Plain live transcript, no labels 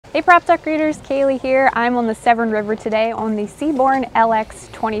Hey PropTalk readers, Kaylee here. I'm on the Severn River today on the Sea Born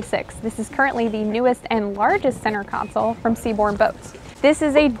LX26. This is currently the newest and largest center console from Sea Born Boats. This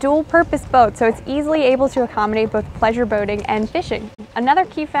is a dual-purpose boat, so it's easily able to accommodate both pleasure boating and fishing. Another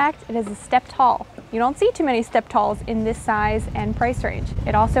key fact, it is a stepped hull. You don't see too many stepped hulls in this size and price range.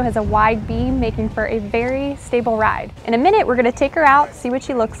 It also has a wide beam, making for a very stable ride. In a minute, we're gonna take her out, see what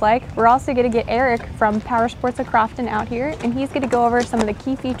she looks like. We're also gonna get Eric from Powersports of Crofton out here, and he's gonna go over some of the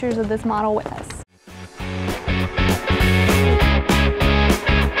key features of this model with us.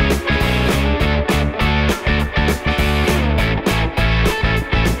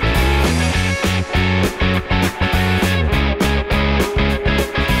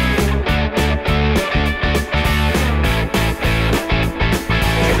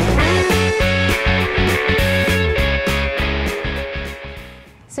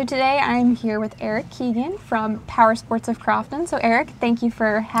 So today I'm here with Eric Keegan from Powersports of Crofton. So Eric, thank you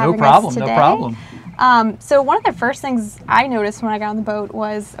for having us today. No problem. So one of the first things I noticed when I got on the boat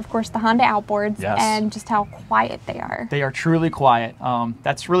was, of course, the Honda outboards. Yes. And just how quiet they are. They are truly quiet.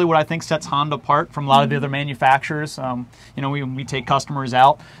 That's really what I think sets Honda apart from a lot of the other manufacturers. You know, we take customers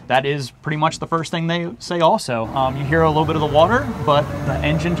out. That is pretty much the first thing they say also. You hear a little bit of the water, but the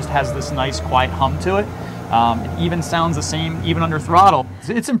engine just has this nice quiet hum to it. It even sounds the same even under throttle.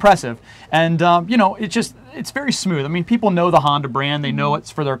 It's impressive. And you know, it's very smooth. I mean, people know the Honda brand. They know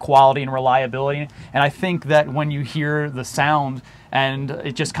it's for their quality and reliability. And I think that when you hear the sound, and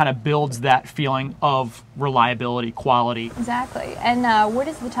it just kind of builds that feeling of reliability, quality. Exactly. And what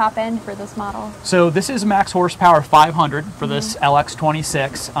is the top end for this model? So this is max horsepower 500 for this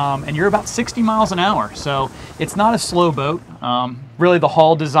LX26, and you're about 60 miles an hour. So it's not a slow boat. Really, the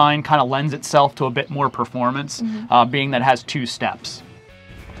hull design kind of lends itself to a bit more performance, being that it has 2 steps.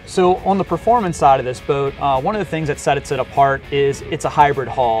 So on the performance side of this boat, one of the things that sets it apart is it's a hybrid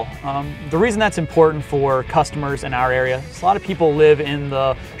hull. The reason that's important for customers in our area is a lot of people live in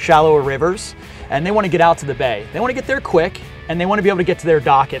the shallower rivers and they want to get out to the bay. They want to get there quick and they want to be able to get to their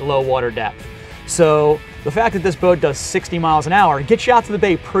dock at low water depth. So the fact that this boat does 60 miles an hour gets you out to the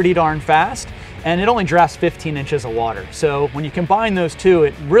bay pretty darn fast, and it only drafts 15 inches of water. So when you combine those two,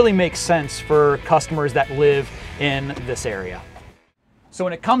 it really makes sense for customers that live in this area. So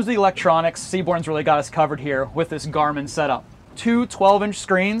when it comes to the electronics, Sea Born's really got us covered here with this Garmin setup. 2 12-inch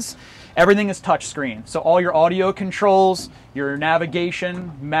screens, everything is touch screen. So all your audio controls, your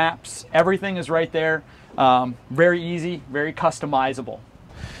navigation, maps, everything is right there. Very easy, very customizable.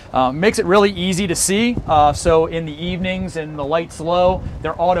 Makes it really easy to see. So in the evenings and the light's low,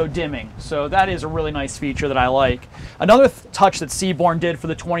 they're auto dimming. So that is a really nice feature that I like. Another touch that Sea Born did for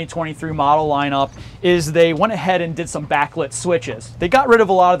the 2023 model lineup is they went ahead and did some backlit switches. They got rid of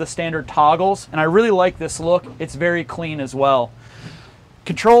a lot of the standard toggles, and I really like this look. It's very clean as well.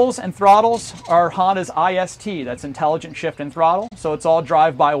 Controls and throttles are Honda's IST, that's intelligent shift and throttle, so it's all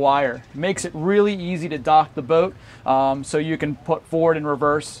drive-by-wire. It makes it really easy to dock the boat, so you can put forward and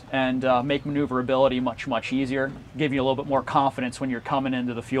reverse and make maneuverability much easier, give you a little bit more confidence when you're coming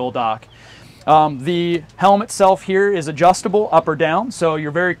into the fuel dock. The helm itself here is adjustable up or down, so you're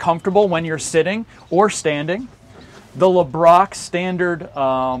very comfortable when you're sitting or standing. The LeBrock standard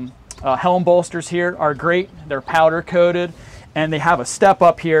helm bolsters here are great. They're powder coated, and they have a step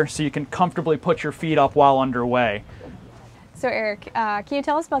up here so you can comfortably put your feet up while underway. So Eric, can you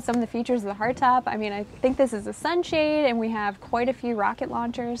tell us about some of the features of the hardtop? I mean, I think this is a sunshade and we have quite a few rocket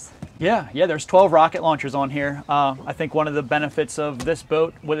launchers. Yeah, there's 12 rocket launchers on here. I think one of the benefits of this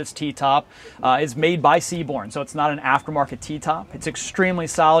boat with its T-top is made by Sea Born, so it's not an aftermarket T-top. It's extremely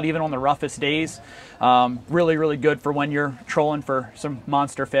solid even on the roughest days. Really good for when you're trolling for some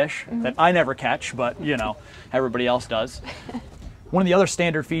monster fish that I never catch, but you know, everybody else does. One of the other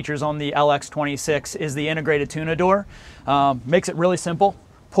standard features on the LX26 is the integrated tuna door. Makes it really simple.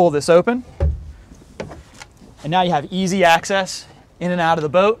 Pull this open, and now you have easy access in and out of the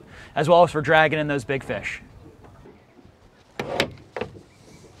boat, as well as for dragging in those big fish.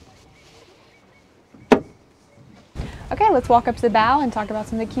 Okay, let's walk up to the bow and talk about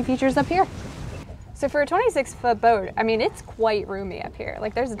some of the key features up here. So for a 26-foot boat, I mean, it's quite roomy up here.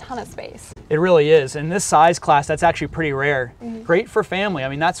 Like, there's a ton of space. It really is. In this size class, that's actually pretty rare. Great for family. I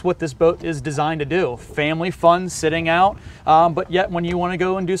mean, that's what this boat is designed to do. Family fun, sitting out, but yet when you want to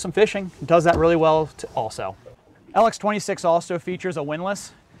go and do some fishing, it does that really well also. LX26 also features a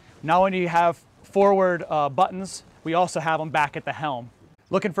windlass. Not only do you have forward buttons, we also have them back at the helm.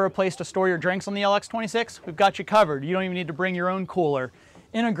 Looking for a place to store your drinks on the LX26? We've got you covered. You don't even need to bring your own cooler.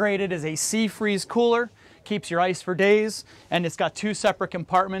 Integrated is a sea freeze cooler, keeps your ice for days, and it's got 2 separate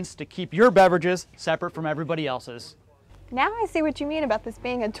compartments to keep your beverages separate from everybody else's. Now I see what you mean about this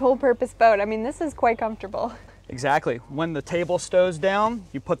being a dual-purpose boat. I mean, this is quite comfortable. Exactly. When the table stows down,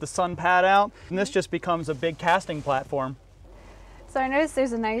 you put the sun pad out, and this just becomes a big casting platform. So I noticed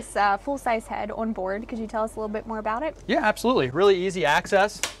there's a nice full-size head on board. Could you tell us a little bit more about it? Yeah, absolutely. Really easy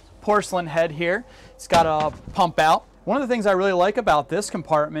access. Porcelain head here. It's got a pump out. One of the things I really like about this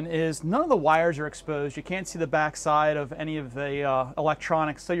compartment is none of the wires are exposed. You can't see the back side of any of the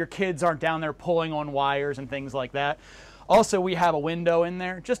electronics, so your kids aren't down there pulling on wires and things like that. Also, we have a window in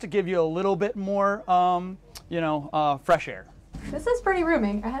there just to give you a little bit more, fresh air. This is pretty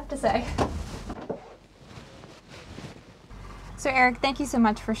roomy, I have to say. So Eric, thank you so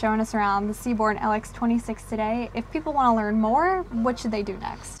much for showing us around the Sea Born LX26 today. If people want to learn more, what should they do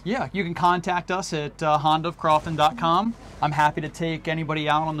next? Yeah, you can contact us at hondaofcrofton.com. I'm happy to take anybody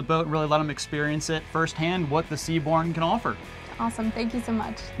out on the boat and really let them experience it firsthand, what the Sea Born can offer. Awesome, thank you so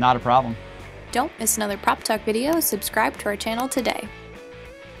much. Not a problem. Don't miss another PropTalk video. Subscribe to our channel today.